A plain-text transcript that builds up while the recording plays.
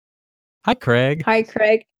Hi, Craig. Hi,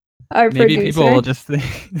 Craig, our Maybe people producer. will just think,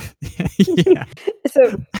 yeah,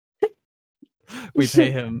 So, we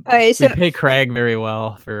pay him. okay, We pay Craig very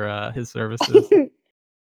well for his services.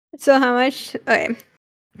 so how much? Okay,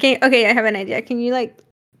 I have an idea. Can you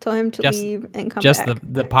tell him to leave and come Just back?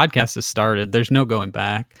 the podcast has started. There's no going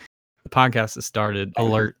back. The podcast has started.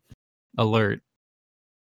 Alert!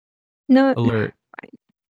 No, Alert!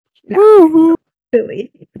 no, Woo-hoo.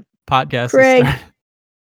 really. Podcast Craig, has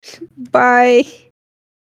started. bye.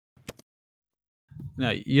 No,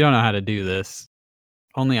 you don't know how to do this.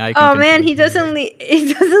 Only I can. Oh man, he doesn't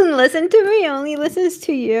listen to me. He only listens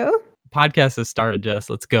to you. Podcast has started, Jess.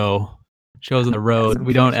 Let's go. Show's on the road.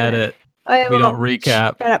 We don't edit. We don't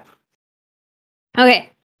recap. Shut up. Okay.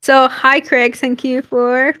 So, hi, Craig. Thank you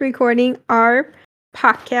for recording our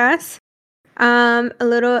podcast. A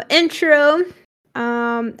little intro.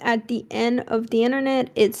 At the end of the internet,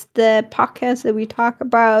 it's the podcast that we talk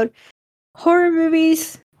about horror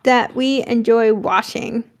movies that we enjoy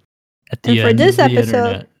watching. At the and for end this of the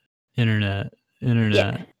episode, internet.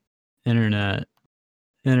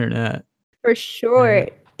 For sure,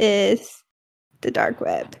 is the dark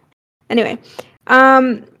web. Anyway,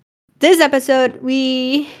 this episode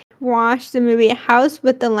we watched the movie House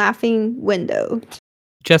with the Laughing Window.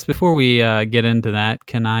 Just before we get into that,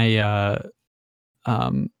 can I do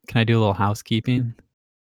a little housekeeping?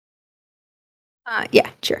 Yeah,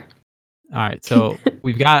 sure. All right, so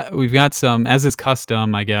we've got some, as is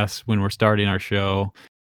custom, I guess, when we're starting our show.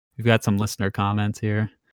 We've got some listener comments here.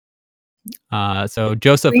 So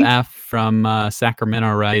Joseph F. from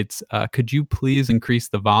Sacramento writes, could you please increase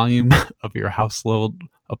the volume of your household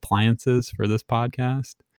appliances for this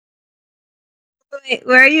podcast? Wait,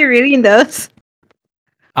 where are you reading those?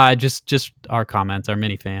 Just our comments, our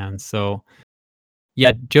mini fans. So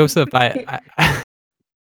yeah, Joseph,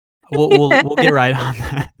 we'll get right on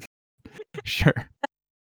that. Sure.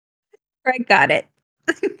 Craig got it.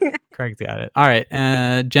 Craig's got it. All right.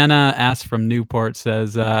 Jenna asks from Newport,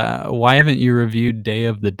 says, why haven't you reviewed Day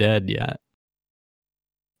of the Dead yet?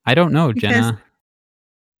 I don't know, Jenna.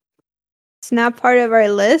 It's not part of our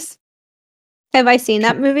list. Have I seen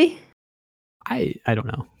that movie? I don't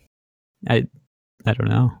know. I don't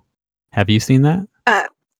know. Have you seen that?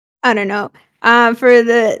 I don't know. For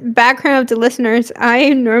the background of the listeners, I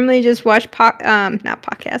normally just watch not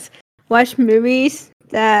podcasts, watch movies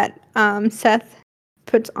that Seth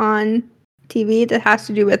puts on TV that has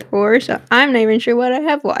to do with horror. So I'm not even sure what I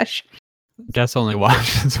have watched. Jess only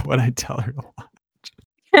watches what I tell her to watch.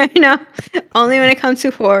 I know, only when it comes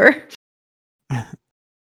to horror. All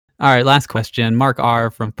right, last question. Mark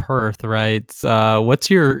R. from Perth writes, what's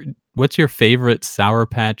your favorite Sour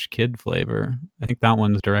Patch Kid flavor? I think that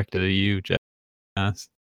one's directed at you, Jess.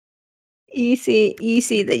 Easy,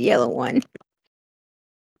 the yellow one.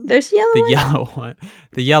 There's yellow the one? yellow one.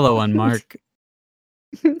 The yellow one, Mark.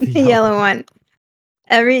 the yellow one.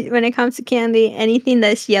 When it comes to candy, anything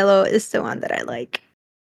that's yellow is the one that I like.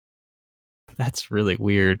 That's really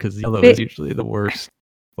weird because yellow is usually the worst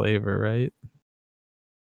flavor, right?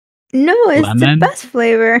 No, it's the best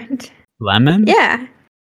flavor. Lemon? Yeah.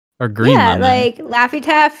 Or green lemon? Yeah, like Laffy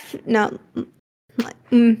Taffy. No.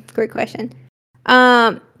 Great question.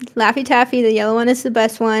 Laffy Taffy, the yellow one is the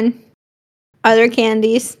best one. Other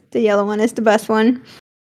candies, the yellow one is the best one.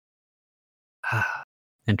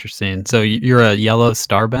 Interesting. So you're a yellow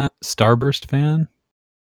Starburst fan?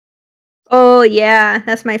 Oh yeah,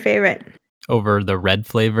 that's my favorite. Over the red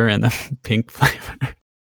flavor and the pink flavor?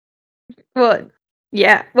 Well,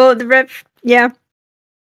 yeah. Well, the red, yeah.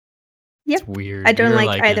 Yep. It's weird. I don't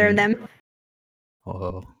like either of them.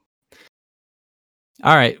 Whoa.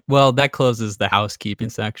 All right. Well, that closes the housekeeping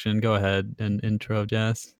section. Go ahead and intro,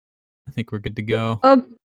 Jess. I think we're good to go.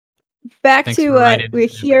 Back to what we're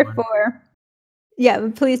here for. Yeah,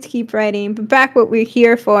 please keep writing. But back what we're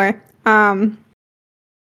here for.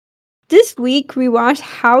 This week we watched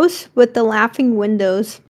House with the Laughing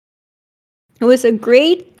Windows. It was a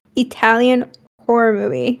great Italian horror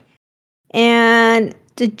movie. And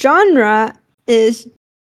the genre is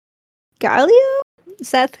Giallo?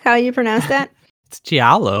 Is that how you pronounce that? It's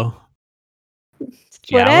Giallo.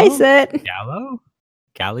 What I said. Giallo?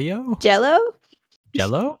 Gallio? Jello?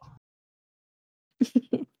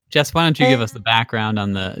 Jess, why don't you give us the background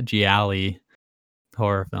on the Gialli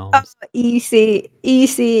horror films? Oh, easy.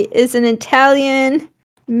 Is an Italian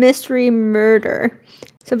mystery murder.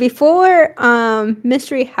 So before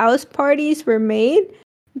mystery house parties were made,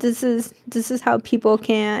 this is how people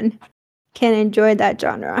can enjoy that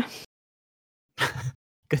genre.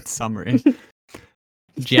 Good summary.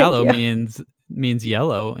 Giallo means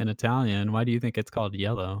yellow in Italian. Why do you think it's called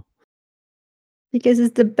yellow? Because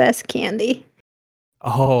it's the best candy.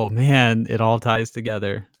 Oh man, it all ties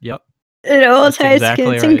together. Yep. It all That's ties exactly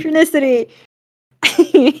right. synchronicity.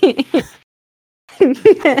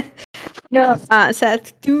 No,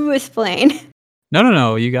 Seth, do explain.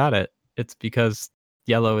 No, you got it. It's because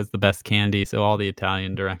yellow is the best candy, so all the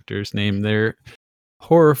Italian directors name their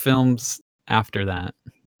horror films after that.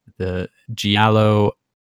 The giallo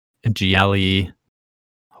and gialli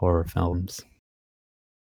horror films.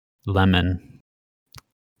 Lemon.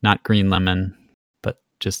 Not green lemon, but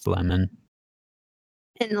just lemon.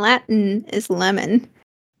 In Latin is lemon.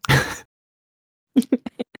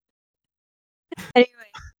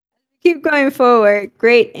 Anyway, keep going forward.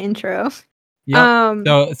 Great intro. Yep.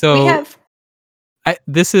 So we have.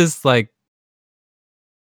 this is like.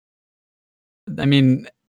 I mean,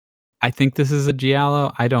 I think this is a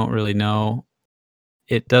giallo. I don't really know.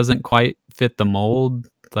 It doesn't quite fit the mold.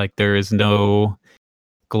 Like there is no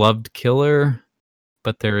gloved killer,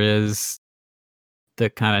 but there is the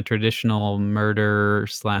kind of traditional murder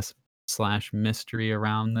slash mystery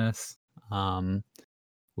around this,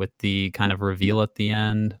 with the kind of reveal at the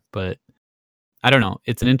end. But I don't know.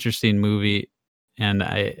 It's an interesting movie, and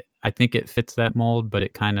I think it fits that mold, but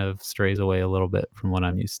it kind of strays away a little bit from what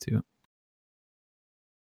I'm used to.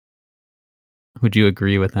 Would you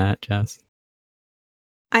agree with that, Jess?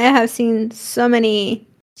 I have seen so many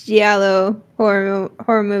giallo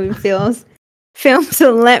horror movie films.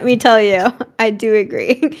 So let me tell you, I do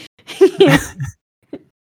agree. I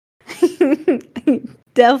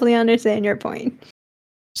definitely understand your point.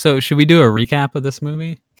 So should we do a recap of this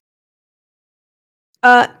movie?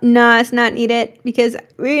 No, it's not needed because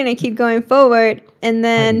we're gonna keep going forward, and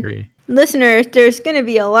then I agree. listeners, there's gonna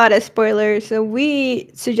be a lot of spoilers. So we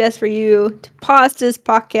suggest for you to pause this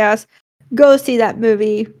podcast, go see that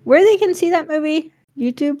movie. Where they can see that movie?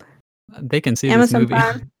 YouTube? They can see Amazon this movie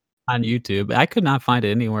Prime? on YouTube. I could not find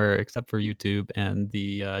it anywhere except for YouTube and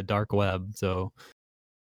the dark web. So,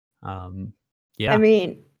 yeah. I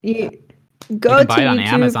mean, you go You can to buy it on YouTube,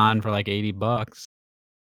 Amazon for like $80.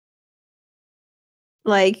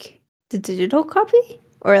 like the digital copy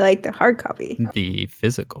or like the hard copy. The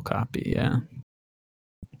physical copy, yeah.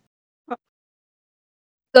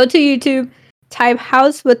 Go to YouTube, type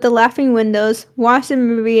 "House with the Laughing Windows," watch the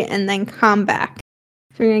movie, and then come back.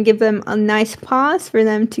 So we're gonna give them a nice pause for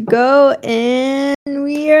them to go, and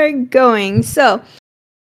we are going. So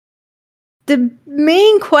the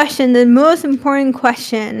main question, the most important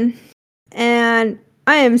question, and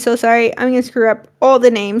I am so sorry, I'm gonna screw up all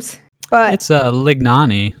the names, but It's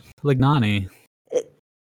Lignani. Lignani.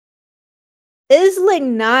 is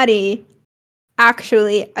Lignani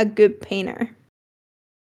actually a good painter?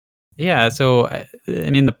 Yeah, so I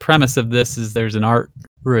mean the premise of this is there's an art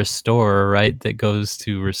restorer, right, that goes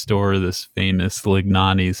to restore this famous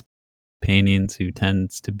Lignani's paintings, who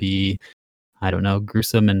tends to be, I don't know,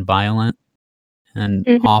 gruesome and violent and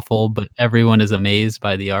awful, but everyone is amazed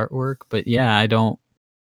by the artwork. But yeah, I don't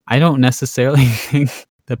necessarily think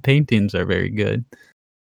the paintings are very good.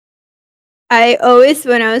 I always,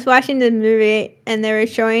 when I was watching the movie and they were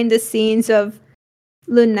showing the scenes of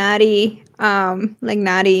Lignani,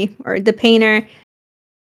 or the painter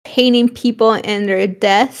painting people in their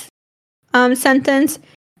death sentence,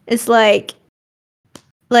 it's like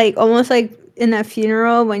almost like in a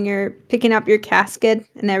funeral when you're picking up your casket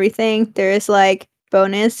and everything, there is like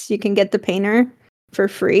bonus. You can get the painter for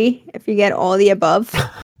free if you get all the above.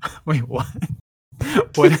 Wait, what?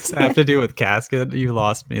 What does that have to do with casket? You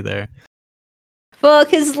lost me there. Well,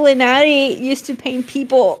 because Lignani used to paint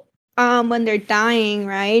people when they're dying,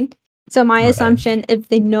 right? So my assumption, if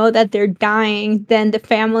they know that they're dying, then the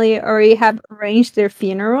family already have arranged their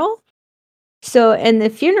funeral. So in the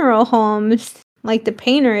funeral homes, like the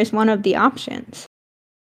painter is one of the options.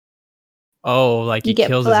 Oh, like he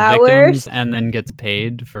kills his victims and then gets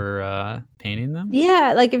paid for painting them?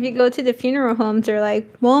 Yeah, like if you go to the funeral homes, they're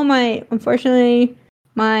like, well, unfortunately,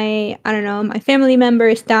 my family member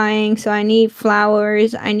is dying, so I need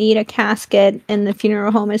flowers, I need a casket, and the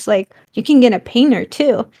funeral home is like, you can get a painter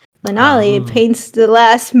too. Lignani paints the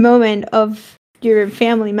last moment of your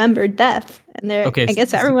family member death, and I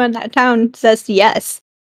guess everyone in that town says yes.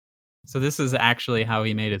 So this is actually how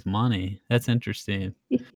he made his money. That's interesting.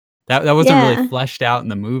 That wasn't really fleshed out in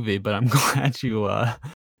the movie, but I'm glad you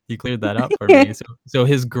cleared that up for me. So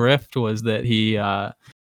his grift was that he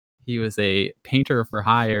was a painter for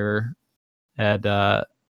hire at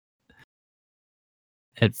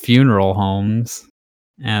funeral homes,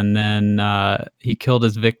 and then he killed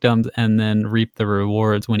his victims and then reaped the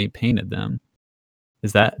rewards when he painted them.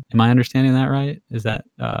 Am I understanding that right? Is that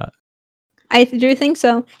I do think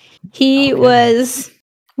so. He was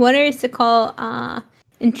what is it called?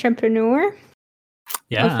 Entrepreneur of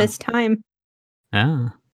Yeah. his time. Yeah.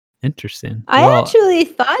 Interesting. I Well, actually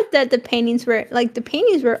thought that the paintings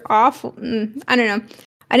were awful. I don't know.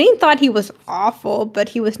 I didn't thought he was awful, but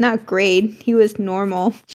he was not great. He was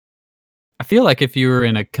normal. I feel like if you were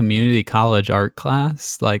in a community college art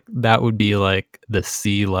class, like that would be like the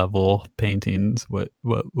C level paintings. What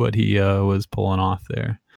he was pulling off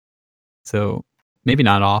there. So maybe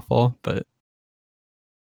not awful, but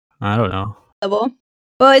I don't know. Level.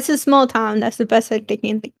 Well, it's a small town. That's the best they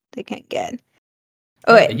can get.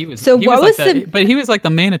 Oh, Yeah, wait. he was So he what was like was the? but he was like the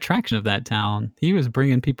main attraction of that town. He was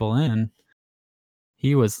bringing people in.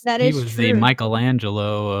 He was That he is was the true.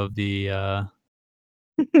 Michelangelo of the I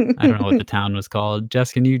don't know what the town was called.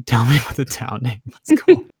 Jess, can you tell me what the town name was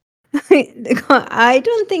called? I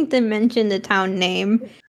don't think they mentioned the town name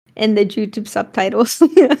in the YouTube subtitles.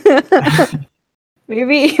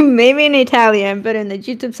 maybe in Italian, but in the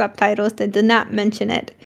YouTube subtitles they did not mention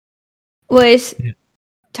it. Was Yeah.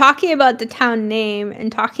 talking about the town name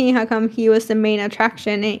and talking how come he was the main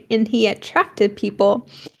attraction and he attracted people.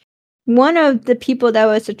 One of the people that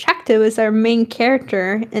was attracted was our main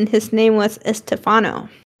character, and his name was Estefano.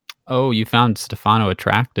 Oh, you found Stefano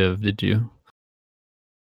attractive, did you?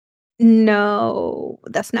 No,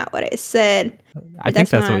 that's not what I said. I think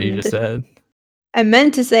That's not that's what I what you meant just to. said. I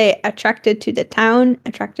meant to say attracted to the town,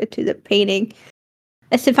 attracted to the painting.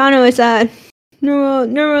 Estefano is a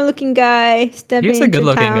normal looking guy He stepping was a into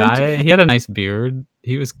good-looking town. guy. He had a nice beard.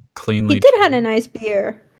 He was He cleanly did have a trimmed. nice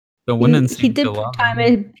beer. The women He seemed to did put love time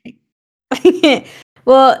him. in.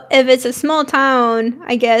 Well, if it's a small town,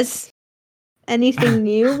 I guess anything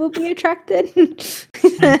new will be attracted. You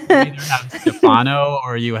either have Stefano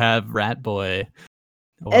or you have Rat Boy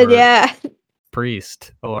And or yeah,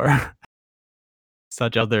 Priest or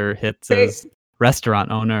such other hits as Restaurant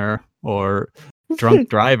Owner or Drunk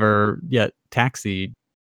Driver, yet Taxi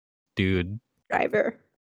Dude. driver.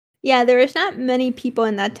 Yeah, there is not many people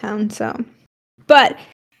in that town, so. But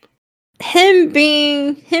him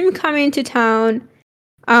coming to town,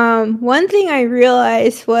 one thing I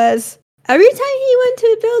realized was every time he went to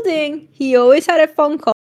a building, he always had a phone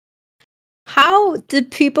call. How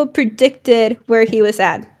did people predicted where he was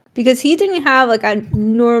at? Because he didn't have like a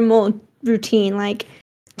normal routine. Like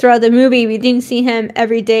throughout the movie, we didn't see him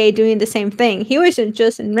every day doing the same thing. He was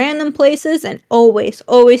just in random places, and always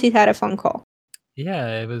he had a phone call.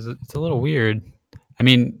 Yeah, it's a little weird. I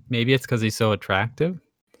mean, maybe it's because he's so attractive.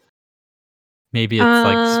 Maybe it's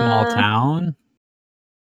like small town.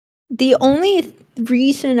 The only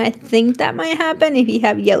reason I think that might happen if you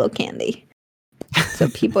have yellow candy. So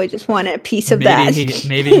people just wanted a piece of that.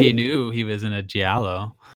 Maybe he knew he was in a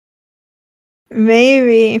giallo.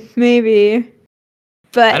 Maybe.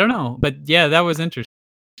 But I don't know, but yeah, that was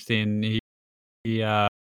interesting. He I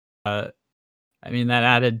mean, that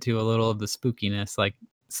added to a little of the spookiness. Like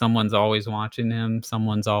someone's always watching him,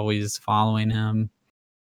 someone's always following him.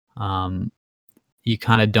 You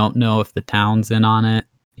kind of don't know if the town's in on it.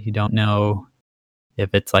 You don't know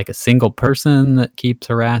if it's like a single person that keeps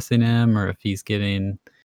harassing him, or if he's getting,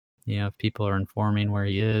 if people are informing where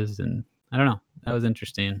he is. And I don't know. That was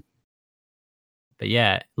interesting. But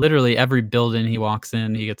yeah, literally every building he walks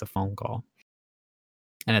in, he gets a phone call.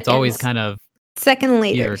 And it's always kind of second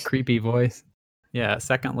later. either a creepy voice. Yeah, a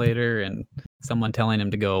second later and someone telling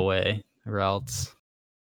him to go away or else.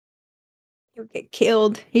 He'll get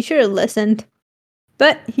killed. He should have listened.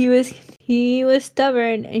 But he was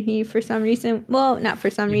stubborn, and he for some reason, well, not for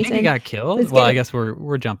some reason, he got killed. Well, I guess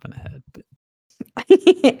we're jumping ahead. But...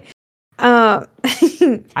 I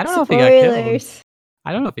don't know if he got killed.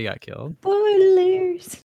 I don't know if he got killed.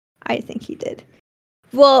 Spoilers. I think he did.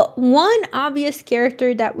 Well, one obvious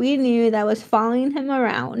character that we knew that was following him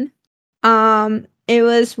around, it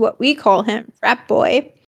was what we call him, Rat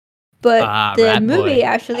Boy. But the movie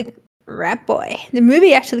actually Rat Boy. The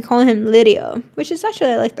movie actually called him Lydio, which is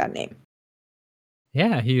actually I like that name.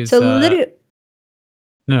 Yeah, he was. So Lydio.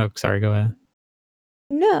 No, sorry. Go ahead.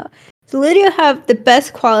 No, so Lydio have the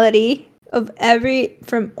best quality of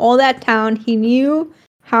from all that town. He knew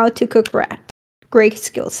how to cook rat. Great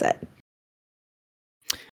skill set.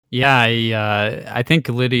 Yeah, I think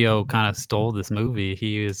Lydio kind of stole this movie.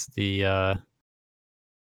 He is he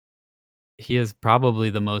is probably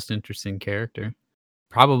the most interesting character.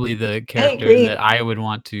 Probably the character that I would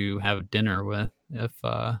want to have dinner with if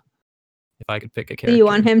I could pick a character. Do you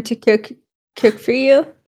want him to cook for you?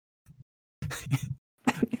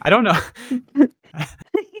 I don't know.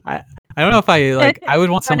 I don't know if I would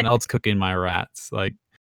want someone else cooking my rats. Like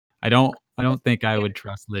I don't think I would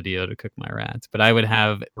trust Lydio to cook my rats, but I would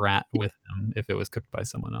have rat with him if it was cooked by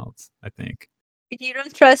someone else, I think. You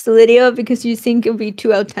don't trust Lydia because you think it'll be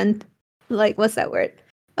too authentic. Like, what's that word?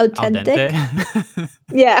 Al Authentic? dente?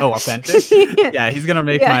 Yeah. Oh, authentic? Yeah, he's gonna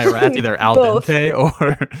make my rats either al Both. dente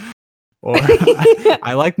or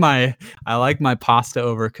I like my pasta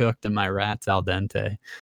overcooked and my rats al dente.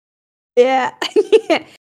 Yeah.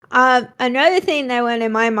 Another thing that went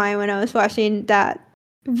in my mind when I was watching that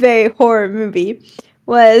very horror movie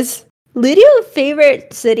was Lydia's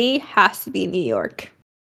favorite city has to be New York.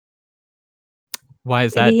 Why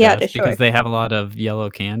is If that, he had Des? to Because short. they have a lot of yellow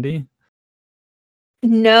candy?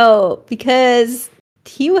 No, because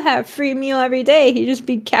he would have free meal every day. He'd just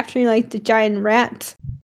be capturing like the giant rats.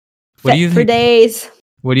 What do you For think? days.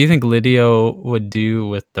 What do you think Lydio would do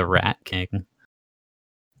with the Rat King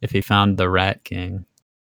if he found the Rat King?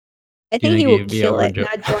 I Do you think he think will he'd be kill it,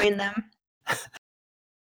 overjoyed? not join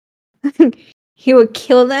them. He would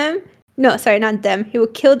kill them. No, sorry, not them. He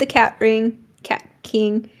would kill the cat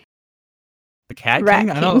king. The Cat Rat King?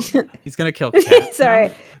 I King. don't. He's gonna kill cats. Sorry.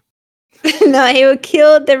 Now? No, he would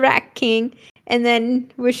kill the Rat King, and then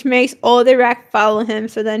which makes all the rats follow him.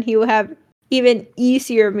 So then he will have even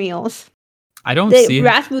easier meals. I don't The see.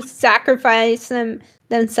 rats will sacrifice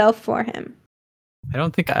themselves for him. I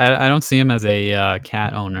don't think. I don't see him as a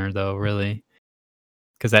cat owner though. Really,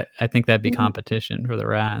 because I think that'd be competition for the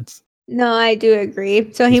rats. No, I do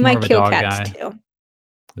agree. So He's he more might of a kill dog cats guy. too.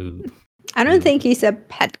 Ooh. I don't Ooh. think he's a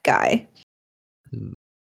pet guy. Ooh.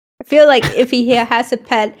 I feel like if he has a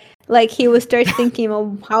pet, like he would start thinking,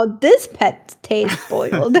 well, how this pet tastes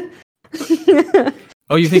boiled.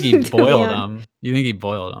 Oh, you think he To be boiled honest. them? You think he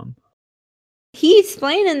boiled them? He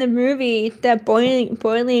explained in the movie that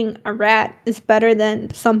boiling a rat is better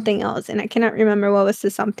than something else, and I cannot remember what was the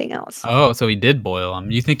something else. Oh, so he did boil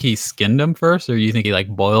them. You think he skinned them first, or you think he like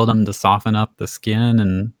boiled them to soften up the skin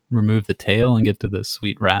and remove the tail and get to the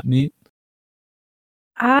sweet rat meat?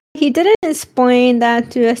 He didn't explain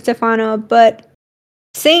that to Stefano, but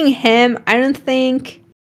seeing him, I don't think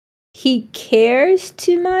he cares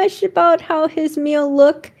too much about how his meal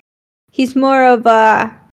look. He's more of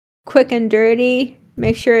a quick and dirty.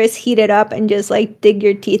 Make sure it's heated up and just like dig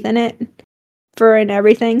your teeth in it, fur and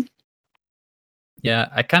everything. Yeah,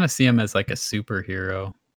 I kind of see him as like a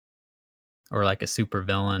superhero or like a super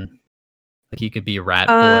villain. Like he could be Rat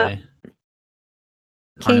Boy.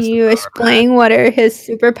 Can harness the you power of explain what are his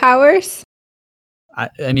superpowers? I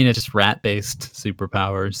mean, it's just rat-based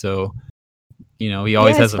superpower. So, he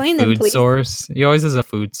always has a explain them, food please. source. He always has a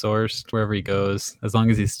food source wherever he goes, as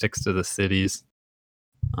long as he sticks to the cities.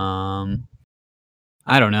 I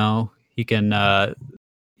don't know. He can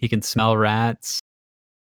smell rats.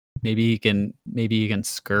 Maybe he can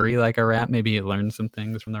scurry like a rat. Maybe he learns some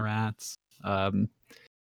things from the rats. Rats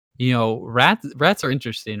are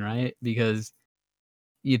interesting, right? Because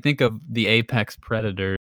you think of the apex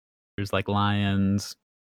predators like lions,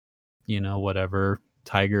 whatever,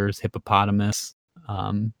 tigers, hippopotamus.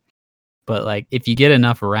 But like if you get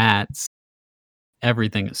enough rats,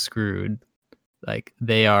 everything is screwed. Like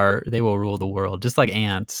they will rule the world, just like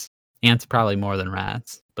ants. Ants probably more than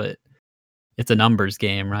rats, but it's a numbers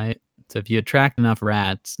game, right? So if you attract enough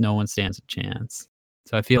rats, no one stands a chance.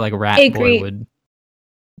 So I feel like Rat Boy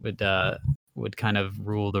would kind of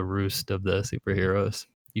rule the roost of the superheroes.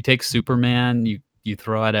 You take Superman, you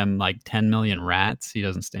throw at him like 10 million rats, he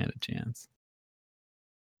doesn't stand a chance.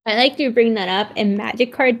 I like to bring that up. In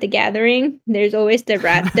Magic Card The Gathering, there's always the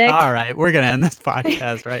rat deck. All right, we're gonna end this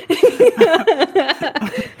podcast, right?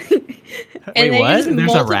 And Wait, what? There's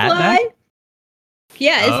multiply. a rat deck?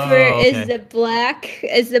 Yeah, it's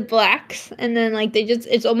the blacks, and then like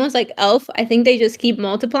it's almost like elf. I think they just keep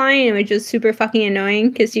multiplying, and it's just super fucking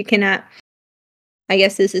annoying because you cannot. I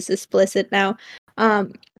guess this is explicit now,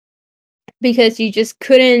 because you just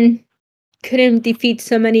couldn't defeat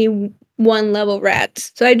so many one level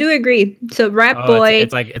rats. So I do agree. So Rat Boy,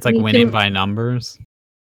 it's like winning by numbers.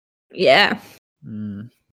 Yeah.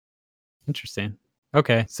 Interesting.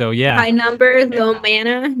 Okay, so yeah. High number, low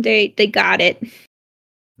mana. They got it.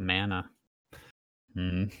 Mana.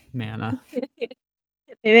 Mana.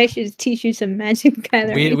 Maybe I should teach you some Magic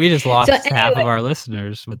Gathering. We just lost half of our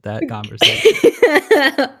listeners with that conversation.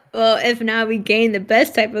 Well, if not, we gained the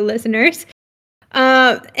best type of listeners.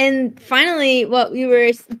 And finally, what we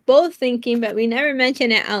were both thinking, but we never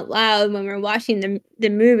mentioned it out loud when we're watching the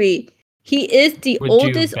movie. He is the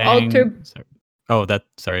oldest altar.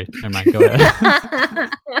 Sorry. Never mind. Go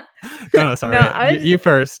ahead. No, sorry. No, you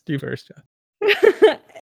first. You first, John.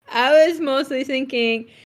 I was mostly thinking,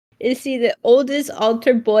 is he the oldest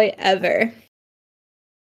altar boy ever?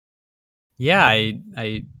 Yeah,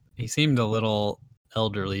 he seemed a little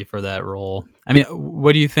elderly for that role. I mean,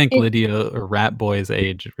 what do you think Lydia or Rat Boy's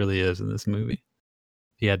age really is in this movie?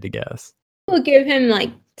 you had to guess? We'll give him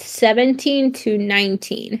like 17 to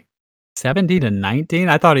 19. 17 to 19?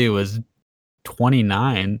 I thought he was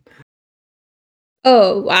 29.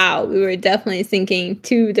 Oh, wow. We were definitely thinking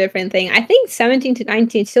two different things. I think 17 to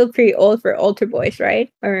 19 is still pretty old for altar boys, right?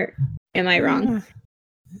 Or am I wrong?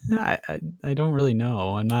 I don't really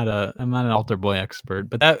know. I'm not an altar boy expert,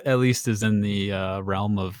 but that at least is in the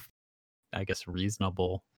realm of, I guess,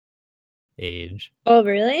 reasonable age. Oh,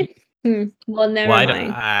 really? Well, Well, never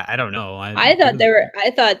mind. I don't know. I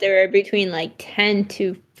thought they were between like 10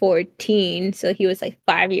 to 14, so he was like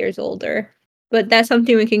 5 years older. But that's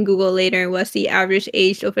something we can Google later. What's the average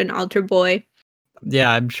age of an altar boy? Yeah,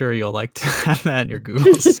 I'm sure you'll like to have that in your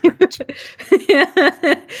Google search.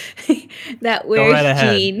 That Go right wears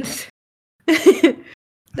ahead. jeans. Wait,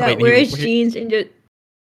 That wears jeans and just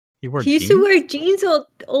he wore he used to jeans? wear jeans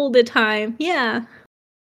all the time. Yeah,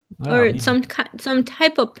 Oh, or man. some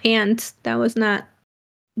type of pants that was not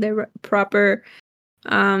the proper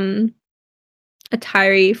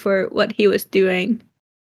attire for what he was doing.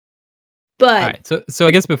 But Alright, so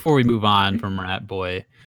I guess before we move on from Rat Boy,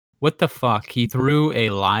 what the fuck? He threw a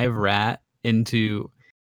live rat into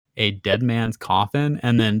a dead man's coffin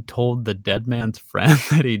and then told the dead man's friend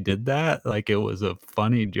that he did that like it was a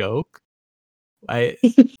funny joke? I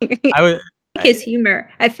I would his I humor.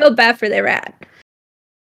 I feel bad for the rat.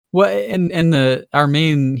 well, and our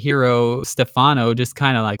main hero, Stefano, just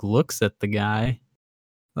kinda, like, looks at the guy.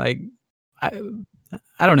 Like, I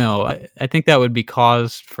I don't know. I think that would be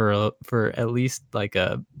cause for at least, like,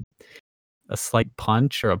 a slight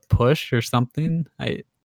punch or a push or something. I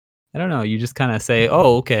don't know. You just kinda say,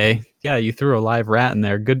 "Oh, okay. Yeah, you threw a live rat in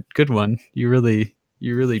there. Good one. You really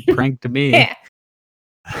pranked me." Yeah.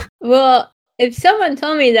 Well, if someone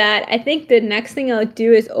told me that, I think the next thing I'll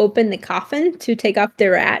do is open the coffin to take off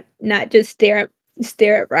the rat, not just stare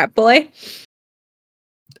at Rat Boy.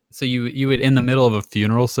 So you would in the middle of a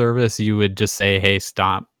funeral service, you would just say, "Hey,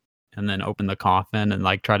 stop," and then open the coffin and,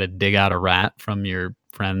 like, try to dig out a rat from your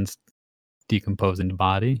friend's decomposing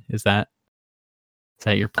body? Is that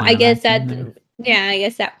your plan I of guess action that there? yeah, I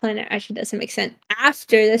guess that plan actually doesn't make sense.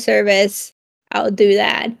 After the service, I'll do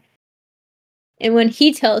that. And when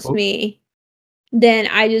he tells Well, me, then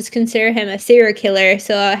I just consider him a serial killer,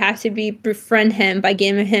 so I have to befriend him by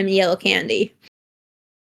giving him yellow candy.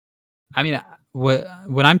 I mean, what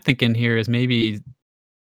I'm thinking here is maybe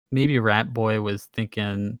Rat Boy was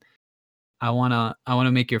thinking, I wanna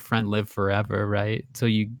make your friend live forever, right? So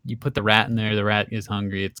you put the rat in there, the rat is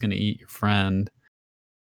hungry, it's gonna eat your friend,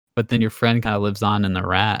 but then your friend kinda lives on in the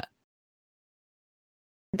rat.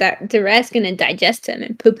 That the rat's gonna digest him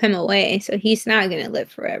and poop him away, so he's not gonna live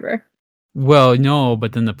forever. Well, no,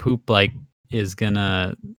 but then the poop, like, is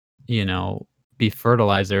gonna, you know, be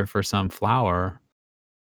fertilizer for some flower,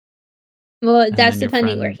 Well, and that's then your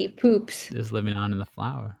depending where friend he poops. is living on in the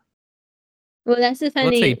flower. Well, that's Let's say he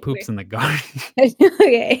depending where. poops in the garden.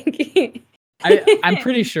 Okay. I'm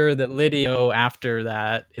pretty sure that Lydio after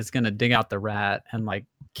that is gonna dig out the rat and, like,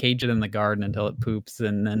 cage it in the garden until it poops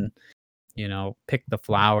and then, pick the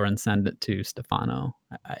flower and send it to Stefano.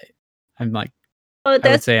 I'm like Oh, I would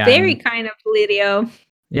that's say very I'm kind of Leo.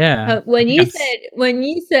 yeah, I When think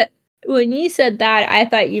you said that, I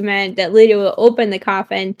thought you meant that Lydia will open the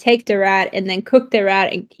coffin, take the rat, and then cook the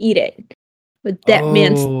rat and eat it with that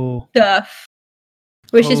man's Oh, stuff,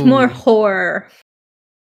 which is more oh. horror.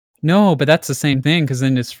 No, but that's the same thing because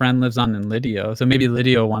then his friend lives on in Lydio, so maybe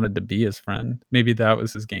Lydio wanted to be his friend. Maybe that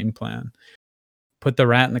was his game plan. Put the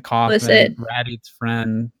rat in the Was coffin, it? rat eats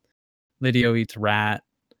friend, Lydio eats rat,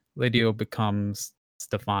 Lydio becomes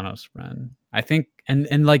Stefano's friend. I think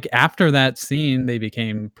and, like, after that scene, they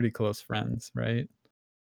became pretty close friends, right?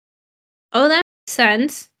 Oh, that makes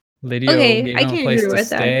sense. Lydio Okay, gave I him a can place agree to with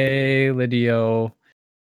that. stay, Lydio,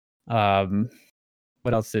 um,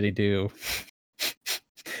 what else did he do?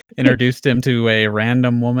 Introduced him to a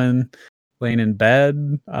random woman laying in bed,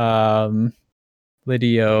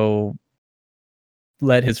 Lydio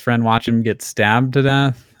let his friend watch him get stabbed to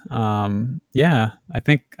death. Yeah, I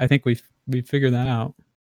think we figured that out.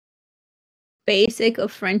 Basic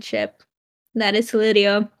of friendship. That is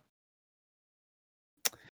Lydia.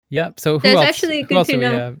 Yep, so That's actually who good else to do we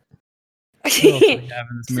know. have? Who else do we have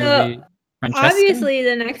in this So movie? Francesca? obviously,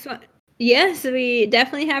 the next one. Yes, we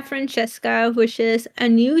definitely have Francesca, which is a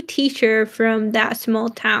new teacher from that small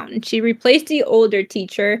town. She replaced the older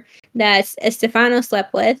teacher that Stefano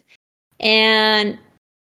slept with, and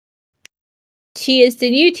she is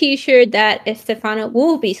the new teacher that Stefano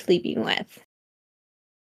will be sleeping with.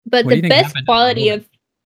 But What do the you think best happened to the quality older of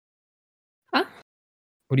huh?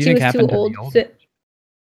 What do you She think was too happened to the old. older So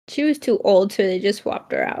she was too old, so they just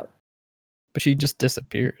swapped her out. But she just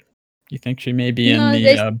disappeared. You think she may be No, in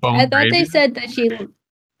the bone I thought they graveyard? said that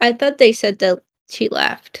I thought they said that she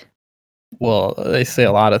left. Well, they say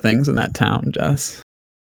a lot of things in that town, Jess.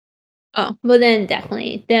 Oh, well then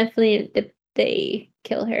definitely they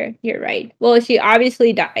kill her. You're right. Well, she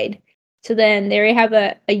obviously died. So then they have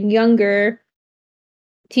a younger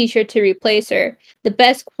teacher to replace her. The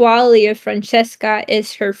best quality of Francesca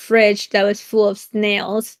is her fridge that was full of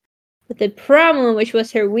snails. But the problem, which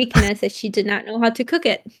was her weakness, is she did not know how to cook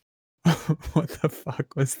it. What the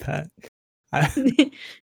fuck was that? Like,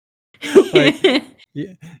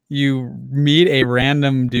 you meet a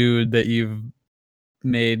random dude that you've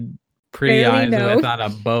made pretty Barely eyes know. with on a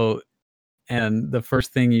boat, and the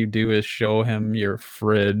first thing you do is show him your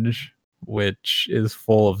fridge, which is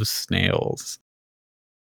full of snails.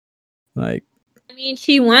 Like, I mean,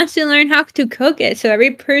 she wants to learn how to cook it. So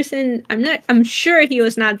every person, I'm sure he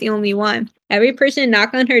was not the only one. Every person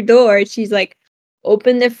knock on her door, she's like,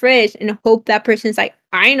 open the fridge and hope that person's like,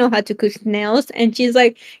 I know how to cook snails. And she's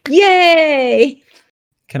like, yay!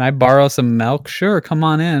 can I borrow some milk? Sure, come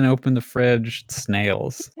on in and open the fridge.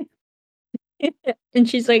 Snails. And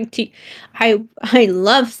she's like, I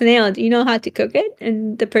love snail. Do you know how to cook it?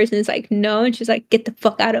 And the person is like, no. And she's like, get the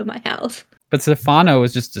fuck out of my house. But Stefano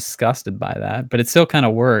was just disgusted by that. But it still kind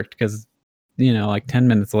of worked because, like 10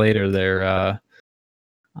 minutes later, they're,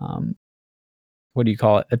 what do you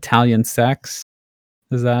call it? Italian sex?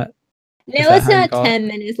 Is that No, it's how you not call it? 10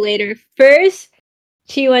 minutes later. First,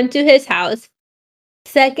 she went to his house.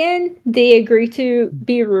 Second, they agreed to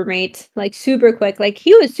be roommates, like super quick. Like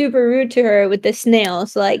he was super rude to her with the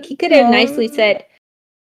snails. Like he could have nicely said,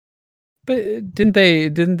 But didn't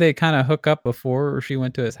they kind of hook up before she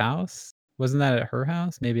went to his house? Wasn't that at her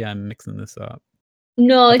house? Maybe I'm mixing this up. I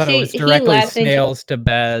no, thought it was he directly left and snails to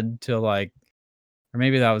bed to like, or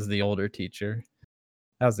maybe that was the older teacher.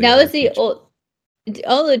 That was the that older was the teacher.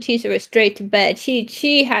 older teacher was straight to bed.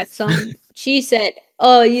 She had some. She said,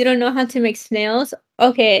 "Oh, you don't know how to make snails?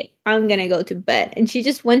 Okay, I'm gonna go to bed." And she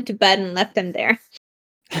just went to bed and left them there.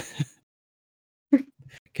 Can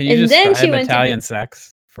you And then she describe went to Italian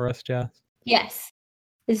sex for us, Jess? yes,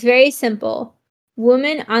 it's very simple.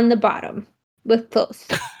 Woman on the bottom with clothes.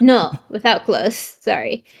 No, without clothes.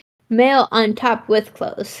 Sorry. Male on top with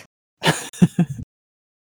clothes.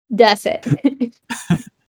 That's it.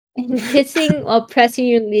 And kissing while pressing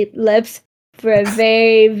your lips for a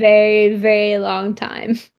very, very, very long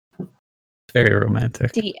time. Very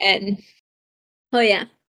romantic. The end. Oh yeah.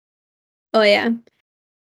 Oh yeah.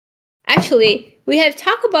 Actually, we have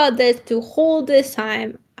talked about this to hold this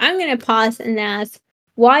time. I'm gonna pause and ask,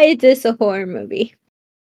 why is this a horror movie?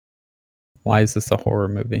 Why is this a horror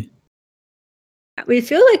movie? We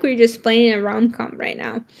feel like we're just playing a rom-com right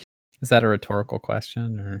now. Is that a rhetorical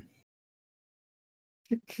question, or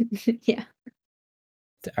Yeah.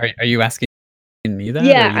 are you asking me that, or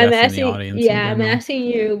Yeah, are you I'm asking the asking. audience in Yeah, I'm general? asking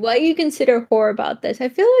you what you consider horror about this. I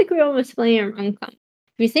feel like we're almost playing a rom-com.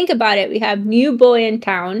 If you think about it, we have new boy in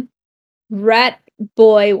town, rat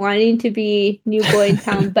boy wanting to be new boy in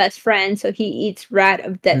town best friend, so he eats rat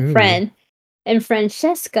of dead Ooh. friend, and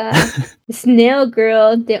Francesca, the snail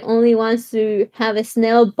girl that only wants to have a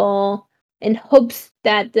snail ball and hopes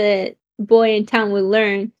that the boy in town will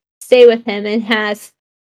learn, stay with him, and has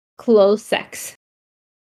close sex.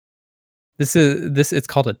 It's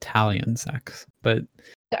called Italian sex, but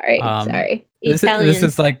Sorry. this Italian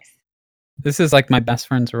is like sex. this is like my best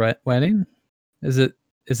friend's wedding. Is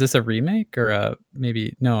this a remake or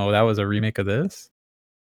maybe no? That was a remake of this.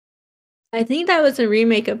 I think that was a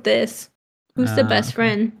remake of this. Who's the best Okay.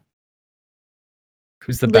 friend?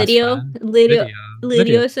 Who's the best friend? Lydia.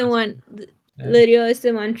 Lydio is the Best one. friend. Yeah. Lydio is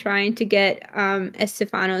the one trying to get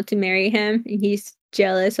Estefano to marry him, and he's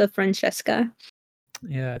jealous of Francesca.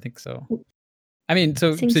 Yeah, I think so. I mean,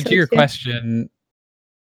 so think so to your too. question,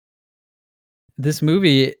 this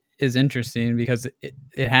movie is interesting because it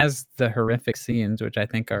has the horrific scenes, which I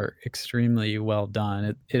think are extremely well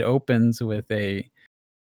done. It opens with a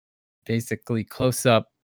basically close up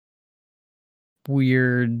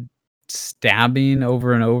weird stabbing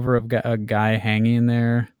over and over of a guy hanging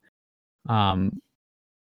there. Like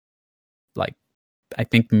I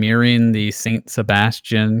think mirroring the Saint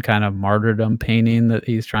Sebastian kind of martyrdom painting that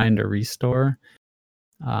he's trying to restore.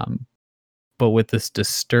 But with this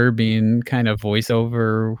disturbing kind of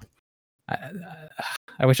voiceover.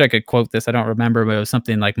 I wish I could quote this. I don't remember, but it was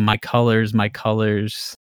something like my colors,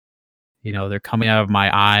 they're coming out of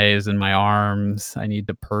my eyes and my arms. I need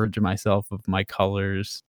to purge myself of my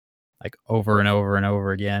colors, like over and over and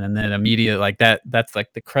over again. And then immediately like that's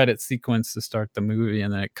like the credit sequence to start the movie.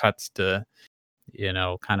 And then it cuts to,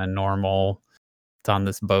 kind of normal it's on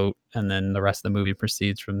this boat, and then the rest of the movie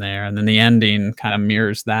proceeds from there. And then the ending kind of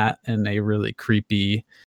mirrors that in a really creepy,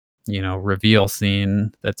 reveal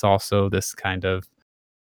scene that's also this kind of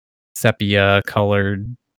sepia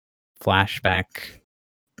colored flashback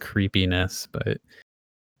creepiness. But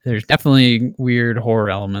there's definitely weird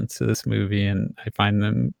horror elements to this movie, and I find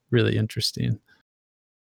them really interesting.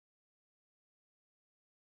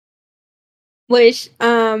 Which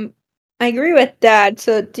I agree with that.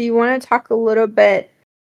 So do you want to talk a little bit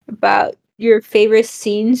about your favorite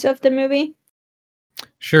scenes of the movie?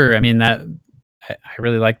 Sure. I mean, that I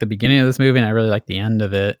really like the beginning of this movie, and I really like the end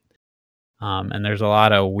of it. And there's a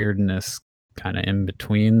lot of weirdness kind of in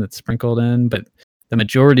between that's sprinkled in, but the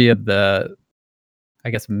majority of the,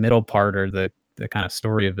 I guess, middle part, or the kind of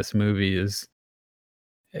story of this movie is,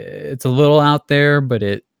 it's a little out there, but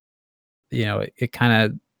it kind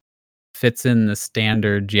of fits in the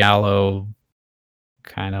standard giallo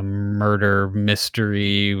kind of murder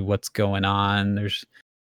mystery. What's going on? There's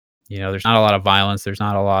not a lot of violence. There's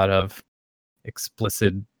not a lot of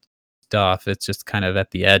explicit stuff. It's just kind of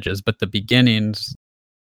at the edges. But the beginnings,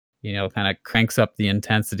 kind of cranks up the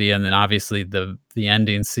intensity, and then obviously the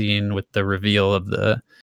ending scene with the reveal of the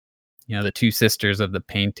two sisters of the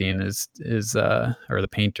painting is or the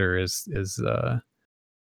painter is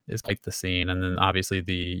quite the scene. And then obviously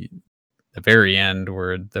the very end,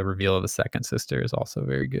 where the reveal of the second sister is also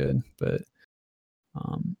very good. But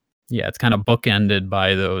yeah, it's kind of bookended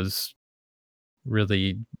by those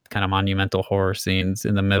really kind of monumental horror scenes.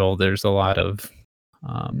 In the middle, there's a lot of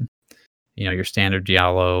your standard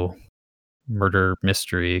giallo murder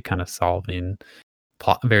mystery kind of solving,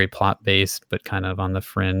 very plot based, but kind of on the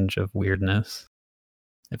fringe of weirdness,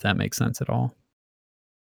 if that makes sense at all.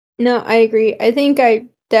 No, I agree. I think I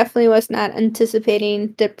definitely was not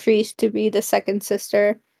anticipating the priest to be the second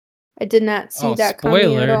sister. I did not see that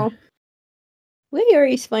coming at all. We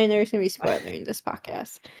already explained there's gonna be spoiler in this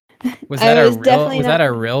podcast. Was that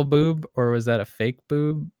a real boob, or was that a fake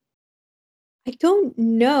boob? I don't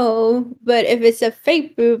know, but if it's a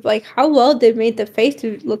fake boob, like, how well they made the face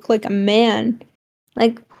to look like a man.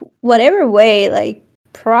 Like, whatever way, like,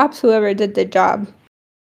 props whoever did the job.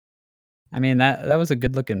 I mean, that was a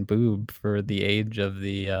good looking boob for the age of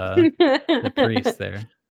the priest there.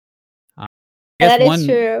 That is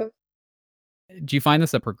true. Do you find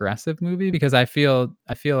this a progressive movie? Because I feel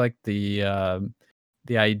like the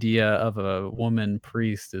idea of a woman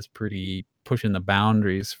priest is pretty pushing the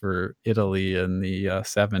boundaries for Italy in the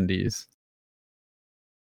 70s.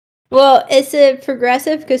 Well, is it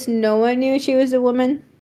progressive because no one knew she was a woman?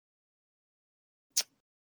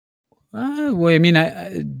 Well, I mean,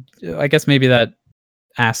 I guess maybe that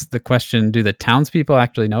asks the question: do the townspeople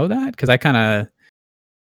actually know that? Because I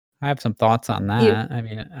have some thoughts on that. I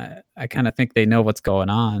mean, I kind of think they know what's going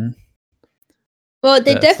on. Well,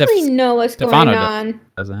 they definitely know what's going on.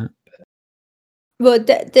 Doesn't. Well,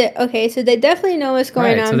 okay, so they definitely know what's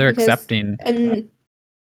going on. So they're accepting. And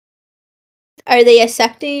are they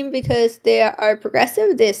accepting because they are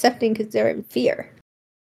progressive? Or they're accepting because they're in fear.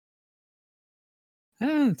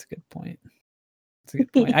 That's a good point.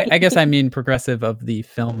 I guess I mean progressive of the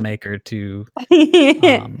filmmaker to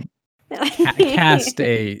cast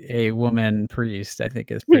a woman priest. I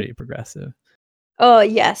think is pretty progressive. Oh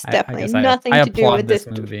yes, definitely. Nothing to do with this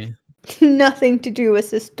movie. Nothing to do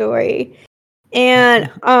with the story. And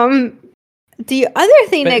the other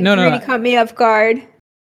thing that really caught me off guard.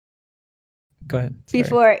 Go ahead.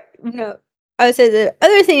 I would say the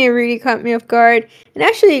other thing that really caught me off guard and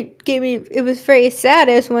actually it was very sad,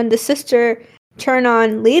 is when the sister turned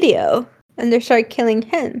on Lidio and they started killing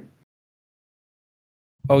him.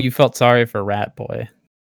 Oh, you felt sorry for Rat Boy.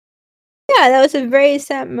 Yeah, that was a very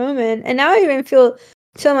sad moment. And now I even feel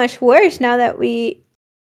so much worse now that we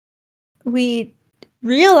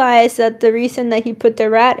realize that the reason that he put the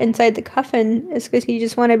rat inside the coffin is because he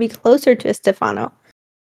just wanted to be closer to Stefano.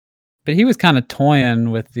 But he was kind of toying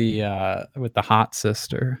with the hot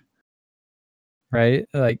sister, right?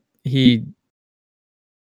 Like she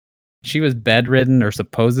was bedridden, or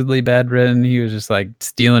supposedly bedridden. He was just like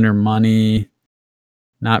stealing her money,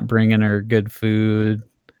 not bringing her good food,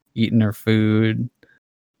 eating her food,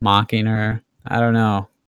 mocking her. I don't know.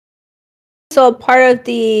 So part of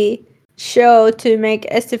the show to make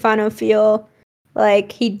Stefano feel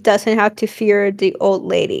like he doesn't have to fear the old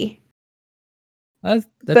lady. That's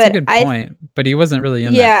a good point. But he wasn't really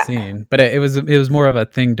in that scene. But it was more of a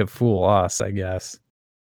thing to fool us, I guess.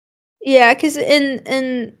 Yeah, because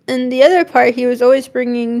in the other part, he was always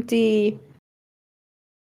bringing the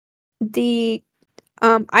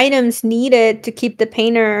items needed to keep the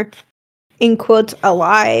painter, in quotes,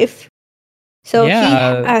 alive. So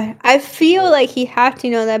Yeah. I feel like he had to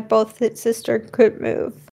know that both his sister could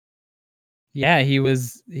move. Yeah, he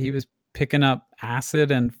was picking up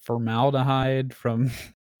acid and formaldehyde from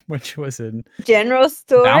which was in General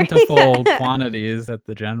store. bountiful quantities at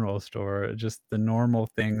the general store. Just the normal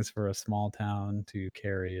things for a small town to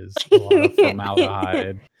carry is a lot of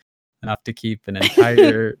formaldehyde, enough to keep an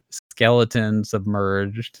entire skeleton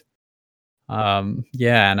submerged.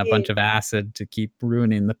 Yeah, and a bunch of acid to keep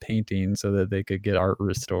ruining the painting so that they could get art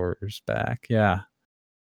restorers back. Yeah.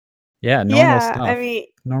 Yeah, normal Yeah, I stuff. mean,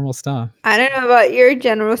 Normal stuff. I don't know about your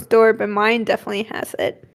general store, but mine definitely has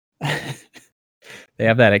it. They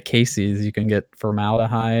have that at Casey's. You can get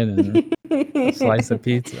formaldehyde and a slice of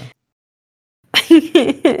pizza.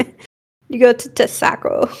 You go to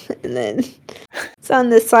Tesacco, and then it's on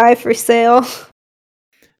the side for sale.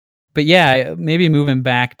 But yeah, maybe moving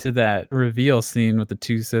back to that reveal scene with the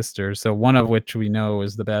two sisters. So one of which we know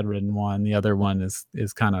is the bedridden one. The other one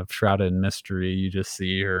is kind of shrouded in mystery. You just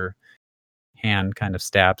see her hand kind of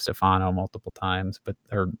stab Stefano multiple times,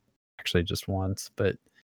 or actually just once. But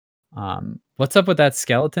what's up with that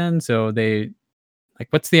skeleton? So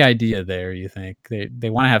what's the idea there, you think? They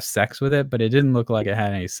want to have sex with it, but it didn't look like it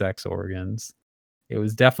had any sex organs. It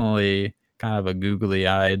was definitely kind of a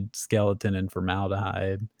googly-eyed skeleton in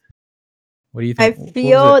formaldehyde. What do you I think?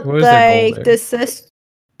 feel What was their goal there?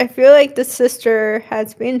 I feel like the sister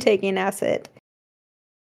has been taking acid.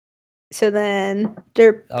 So then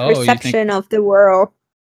their Oh, you think perception of the world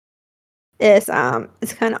is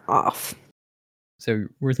kind of off. so?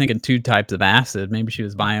 We're thinking 2 types of acid. Maybe she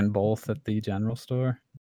was buying both at the general store.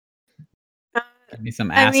 Give me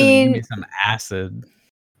some I acid and give me mean, some acid.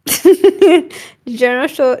 the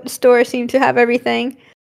general store seemed to have everything.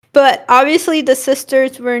 But obviously the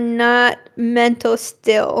sisters were not mental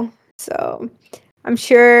still. So I'm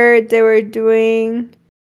sure they were doing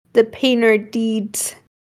the painter deeds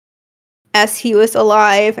as he was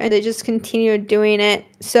alive, and they just continued doing it.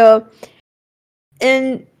 So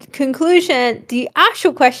in conclusion, the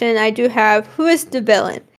actual question I do have, who is the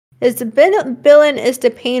villain? Is the villain is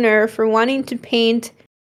the painter for wanting to paint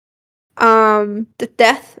the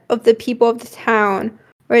death of the people of the town,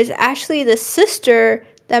 or is it actually the sister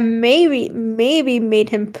that maybe made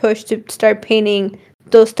him push to start painting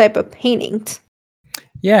those type of paintings?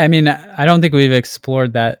 Yeah, I mean, I don't think we've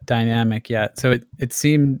explored that dynamic yet. So it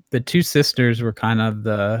seemed the 2 sisters were kind of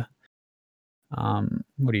the,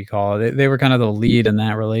 what do you call it? They were kind of the lead in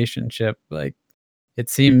that relationship. Like, it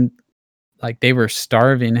seemed like they were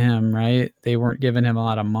starving him, right? They weren't giving him a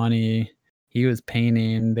lot of money. He was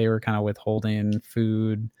painting, they were kind of withholding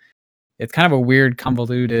food. It's kind of a weird,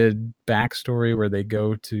 convoluted backstory where they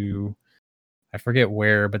go to, I forget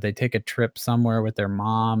where, but they take a trip somewhere with their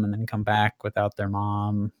mom and then come back without their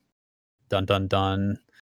mom. Dun dun dun.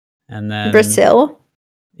 And then Brazil?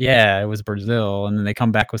 yeah, it was Brazil, and then they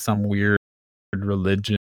come back with some weird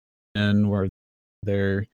religion where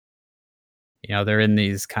they're they're in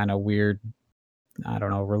these kind of weird, I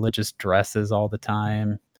don't know, religious dresses all the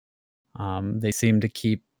time. They seem to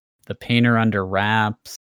keep the painter under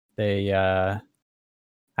wraps. They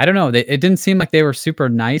I don't know, it didn't seem like they were super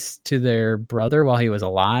nice to their brother while he was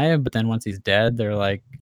alive, but then once he's dead, they're like,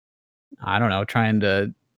 I don't know, trying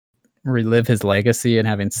to relive his legacy and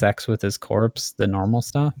having sex with his corpse, the normal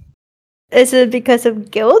stuff. Is it because of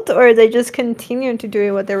guilt, or they just continued to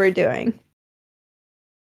do what they were doing?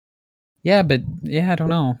 Yeah, but yeah, I don't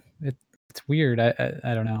know. It's weird. I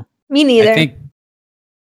don't know. Me I neither. think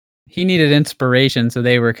he needed inspiration, so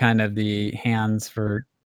they were kind of the hands for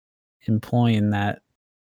employing that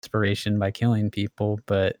inspiration by killing people.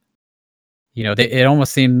 But it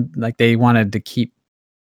almost seemed like they wanted to keep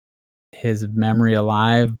his memory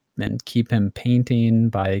alive and keep him painting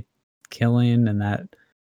by killing, and that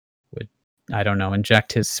would, I don't know,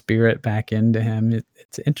 inject his spirit back into him.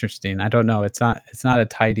 It's interesting. I don't know. It's not a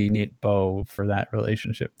tidy, neat bow for that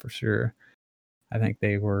relationship for sure. I think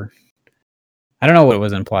they were. I don't know what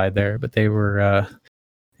was implied there, but they were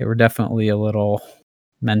definitely a little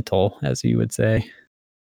mental, as you would say.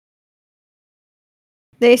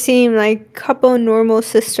 They seem like a couple normal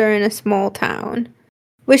sister in a small town.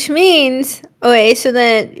 Which means, okay, so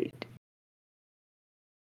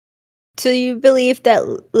you believe that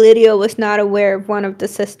Lydio was not aware of one of the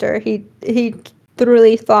sister. He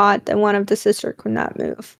truly thought that one of the sister could not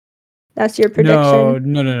move. That's your No,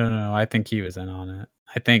 prediction? no, no, no, no. I think he was in on it.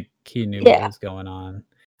 I think he knew what Yeah. was going on.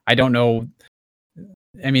 I don't know.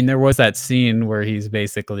 I mean, there was that scene where he's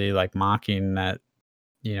basically like mocking that,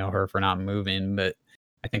 her for not moving, but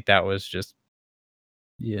I think that was just,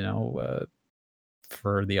 you know, uh,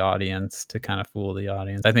 for the audience to kind of fool the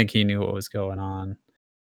audience. I think he knew what was going on.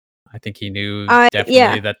 I think he knew Yeah.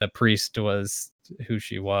 definitely that the priest was who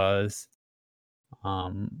she was. I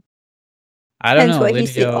don't Hence know, why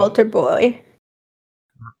he's the altar boy.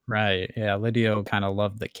 right, yeah, Lydio kinda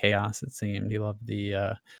loved the chaos, it seemed. He loved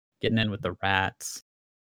the getting in with the rats.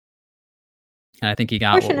 And I think he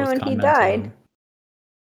got what Fortunately, was when he coming to died, him.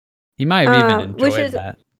 He might have even which enjoyed is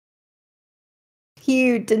that.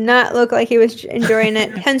 he did not look like he was enjoying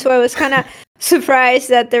it. Hence why I was kind of surprised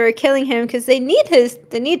that they were killing him because they need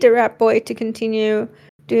the rat boy to continue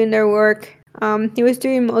doing their work. He was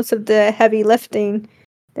doing most of the heavy lifting.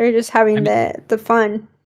 They're just I having mean the fun.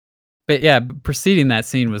 but yeah, preceding that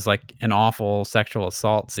scene was, like, an awful sexual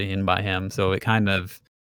assault scene by him, so it kind of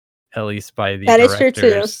at least That is true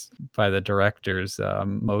too. by the director's,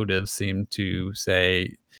 motives seemed to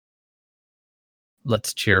say,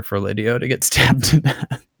 "Let's cheer for Lydio to get stabbed to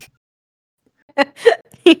death."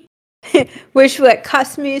 Which would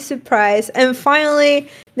cost me a surprise. And finally,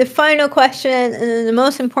 the final question, and then the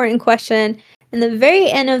most important question, in the very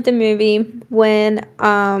end of the movie, when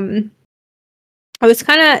I was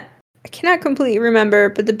I cannot completely remember,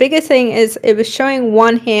 but the biggest thing is it was showing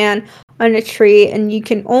one hand on a tree, and you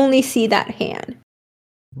can only see that hand.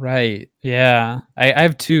 Right, yeah. I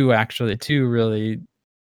have 2 actually, 2 really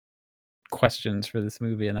questions for this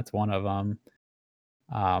movie, and that's one of them.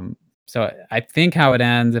 Um, so I think how it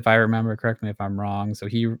ends, if I remember, correct me if I'm wrong. So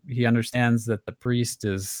he understands that the priest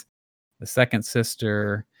is the second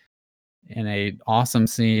sister in a awesome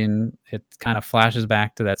scene. It kind of flashes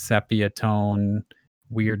back to that sepia tone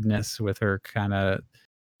weirdness with her kind of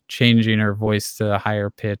changing her voice to a higher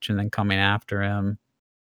pitch and then coming after him,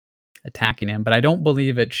 attacking him. But I don't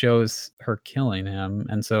believe it shows her killing him.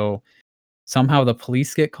 And so somehow the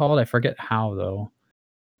police get called. I forget how though.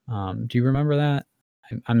 Do you remember that?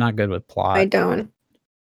 I'm not good with I plot, don't.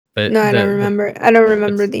 but No, I don't remember. I don't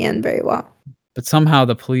remember the end very well. but somehow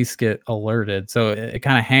the police get alerted. So it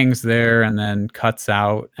kind of hangs there and then cuts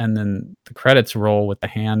out, and then the credits roll with the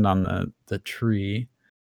hand on the tree,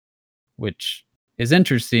 which is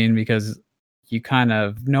interesting because you kind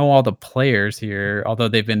of know all the players here, although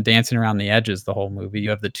they've been dancing around the edges the whole movie. You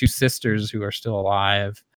have the 2 sisters who are still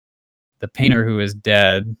alive, the painter who is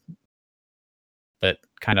dead, but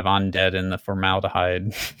kind of undead in the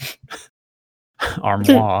formaldehyde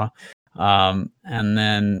armoire. And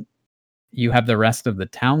then you have the rest of the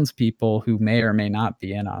townspeople who may or may not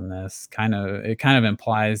be in on this. It kind of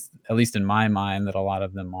implies, at least in my mind, that a lot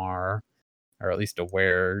of them are, or at least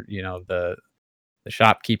aware. You know, the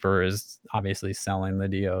shopkeeper is obviously selling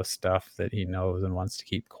Lydio stuff that he knows and wants to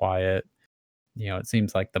keep quiet. You know, it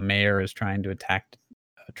seems like the mayor is trying to attract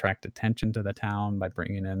attention to the town by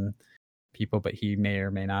bringing in people, but he may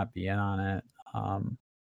or may not be in on it.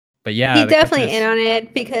 But yeah, He the question definitely in is, on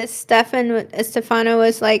it because Stefano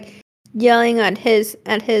was like yelling at his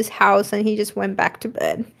house, and he just went back to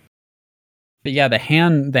bed. but yeah, the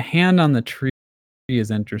hand on the tree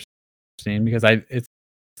is interesting because it's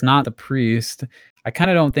not the priest. I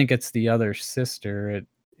kind of don't think it's the other sister.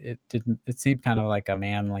 It seemed kind of like a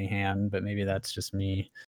manly hand, but maybe that's just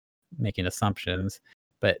me making assumptions.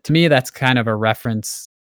 But to me, that's kind of a reference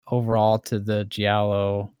overall to the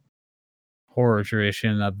Giallo horror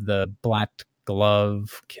tradition of the black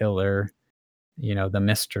glove killer. You know, the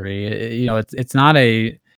mystery. You know, it's not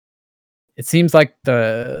a. It seems like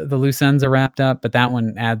the loose ends are wrapped up, but that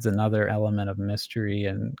one adds another element of mystery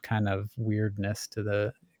and kind of weirdness to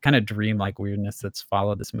the kind of dreamlike weirdness that's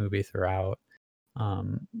followed this movie throughout.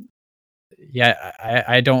 Um, yeah,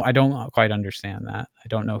 I don't quite understand that. I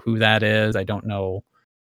don't know who that is. I don't know,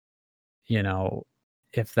 you know,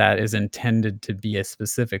 if that is intended to be a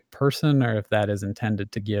specific person or if that is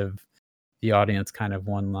intended to give the audience kind of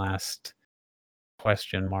one last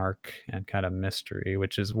question mark and kind of mystery,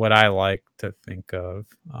 which is what I like to think of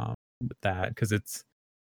with that, because it's,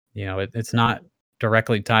 you know, it's not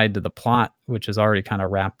directly tied to the plot, which is already kind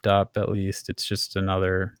of wrapped up. At least it's just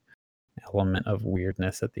another element of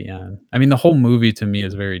weirdness at the end. I mean, the whole movie to me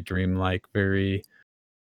is very dreamlike, very,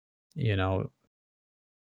 you know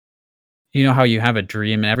how you have a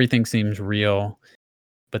dream and everything seems real,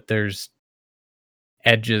 but there's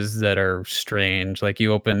edges that are strange. Like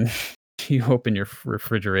you open you open your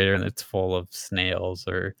refrigerator and it's full of snails,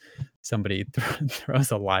 or somebody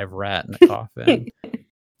throws a live rat in the coffin.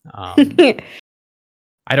 Um,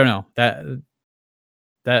 I don't know.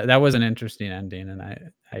 That was an interesting ending, and I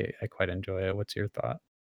quite enjoy it. What's your thought?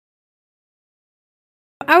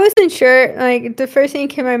 I wasn't sure. Like the first thing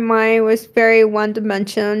that came to my mind was very one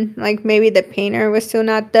dimension. Like maybe the painter was still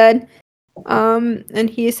not dead. And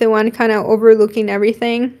he's the one kind of overlooking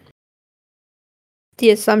everything.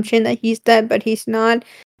 The assumption that he's dead, but he's not.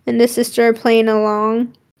 And the sister playing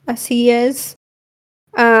along. as he is.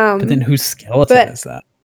 But then whose skeleton is that?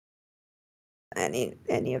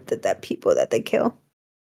 Any of the dead people that they kill.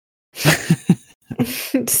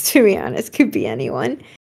 To be honest, could be anyone.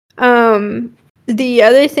 The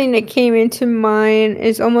other thing that came into mind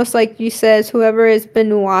is almost like you said, whoever has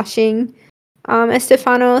been watching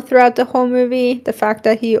Estefano throughout the whole movie, the fact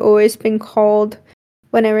that he always been called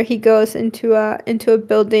whenever he goes into a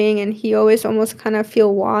building, and he always almost kind of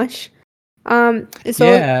feel watched.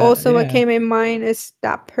 What came in mind is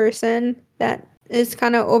that person that is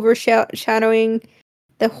kind of overshadowing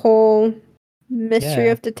the whole mystery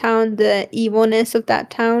of the town, the evilness of that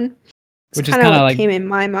town. Which is kind of what like, came in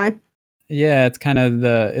my mind. Yeah, it's kind of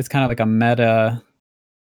like a meta,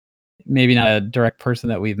 maybe not a direct person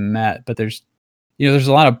that we've met, but there's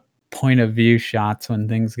a lot of point of view shots when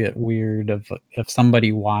things get weird of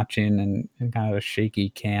somebody watching and kind of a shaky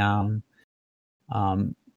cam,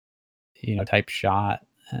 type shot.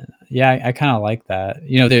 Yeah, I kind of like that.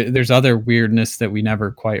 There's other weirdness that we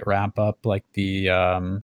never quite wrap up, like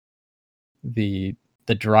the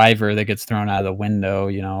driver that gets thrown out of the window.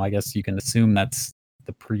 I guess you can assume that's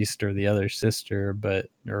the priest or the other sister,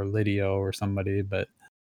 or Lydio or somebody, but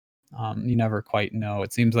you never quite know.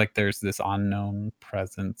 It seems like there's this unknown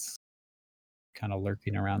presence kind of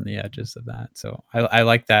lurking around the edges of that. So I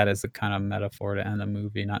like that as a kind of metaphor to end the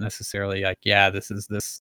movie, not necessarily like, yeah, this is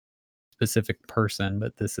this specific person,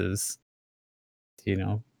 but this is,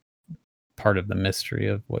 part of the mystery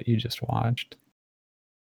of what you just watched.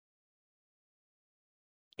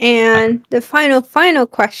 And the final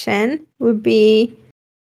question would be,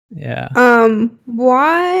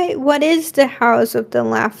 what is the House of the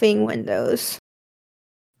Laughing Windows?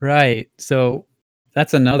 Right. So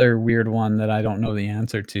that's another weird one that I don't know the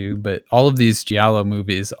answer to, but all of these Giallo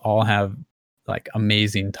movies all have like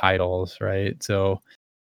amazing titles, right? So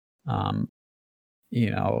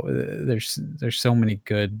there's so many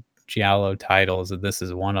good Giallo titles, and this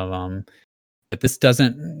is one of them. But this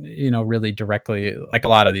doesn't, really directly, like a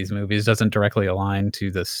lot of these movies, doesn't directly align to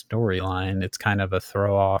the storyline. It's kind of a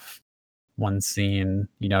throw off one scene.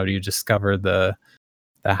 You discover the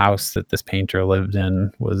house that this painter lived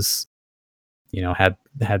in was,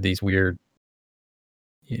 had these weird,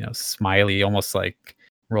 smiley, almost like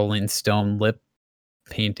Rolling Stone lip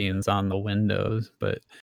paintings on the windows. But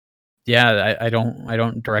yeah, I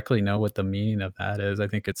don't directly know what the meaning of that is. I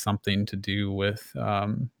think it's something to do with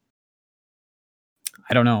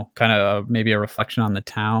I don't know, kind of maybe a reflection on the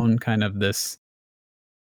town, kind of this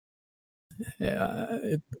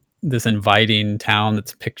inviting town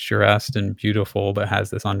that's picturesque and beautiful, but has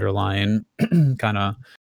this underlying kind of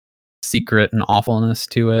secret and awfulness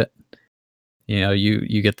to it.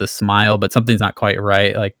 You get the smile, but something's not quite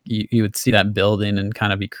right. Like you would see that building and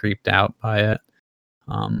kind of be creeped out by it.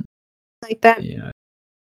 Like that.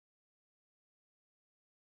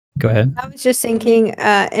 Go ahead. I was just thinking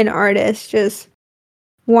an artist just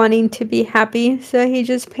wanting to be happy, so he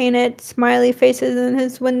just painted smiley faces in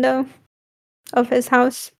his window of his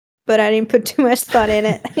house, but I didn't put too much thought in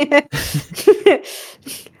it.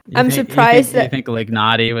 I'm surprised that you think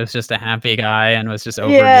Lignati was just a happy guy and was just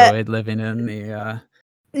overjoyed living in the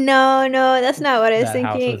No, that's not what I was thinking.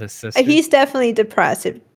 House with his sister. He's definitely depressed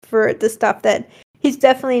for the stuff that he's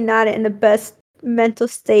definitely not in the best mental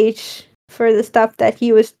stage for the stuff that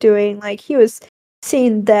he was doing. Like he was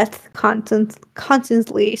seeing death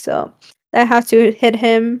constantly, so that has to hit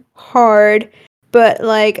him hard. But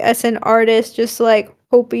like as an artist, just like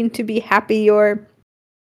hoping to be happy or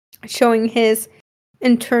showing his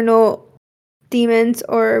internal demons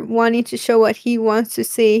or wanting to show what he wants to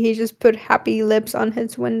see, he just put happy lips on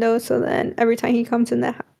his window, so then every time he comes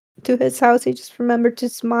in to his house, he just remembered to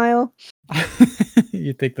smile.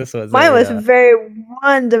 You think this was mine was very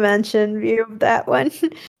one-dimension view of that one.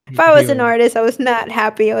 If I was an artist, I was not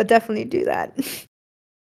happy, I would definitely do that.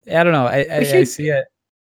 I don't know. I see it.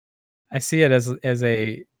 I see it as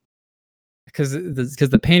a because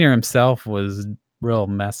the painter himself was real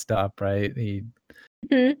messed up, right? He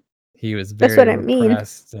was very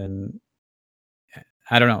repressed, and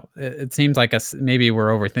I don't know. It seems like maybe we're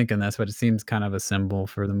overthinking this, but it seems kind of a symbol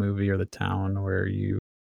for the movie or the town where you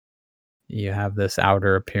have this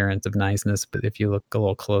outer appearance of niceness, but if you look a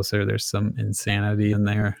little closer, there's some insanity in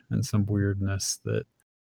there and some weirdness that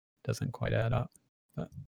doesn't quite add up. But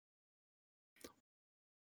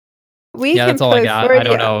that's all I got. I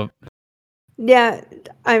don't know. Yeah,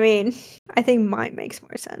 I mean, I think mine makes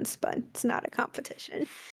more sense, but it's not a competition.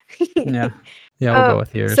 Yeah, we'll go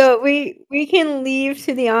with yours. So we can leave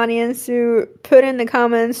to the audience to put in the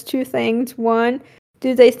comments two things. One,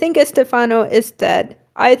 do they think Estefano is dead?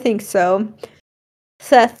 I think so.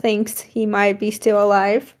 Seth thinks he might be still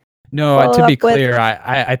alive. No, Follow to be up with- clear,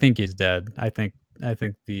 I think he's dead. I think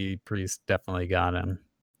the priest definitely got him,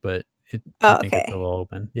 but I think it's a little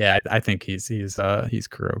open. Yeah, I think he's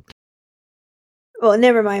croaked. Well,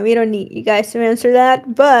 never mind. We don't need you guys to answer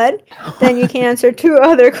that, but then you can answer 2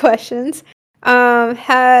 other questions.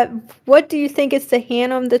 What do you think is the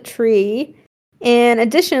hand on the tree? And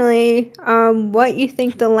additionally, what you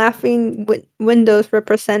think the laughing windows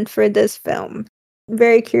represent for this film?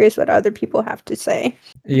 Very curious what other people have to say.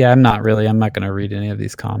 Yeah, I'm not going to read any of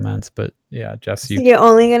these comments, but yeah, Jess, You're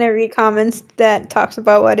only going to read comments that talks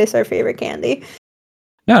about what is our favorite candy.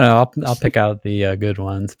 No, I'll pick out the good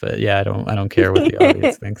ones, but yeah, I don't care what the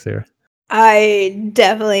audience thinks here. I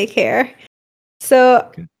definitely care. So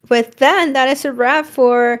with that is a wrap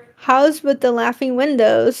for House with the Laughing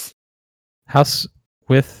Windows. House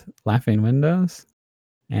with Laughing Windows.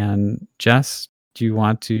 And Jess, do you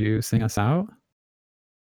want to sing us out?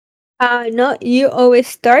 No, you always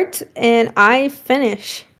start and I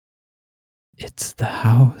finish. It's the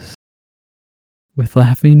house with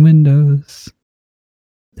laughing windows.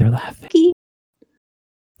 They're laughing. Spooky.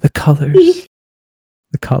 The colors. Spooky.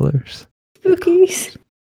 The colors. Spookies.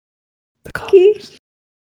 The colors.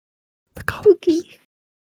 The colors. Spooky.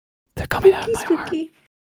 They're coming out of my Spooky. heart.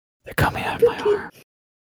 They're coming out of my heart.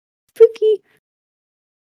 Spooky.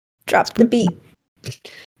 Drop the beat.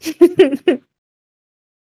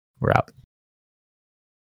 We're out.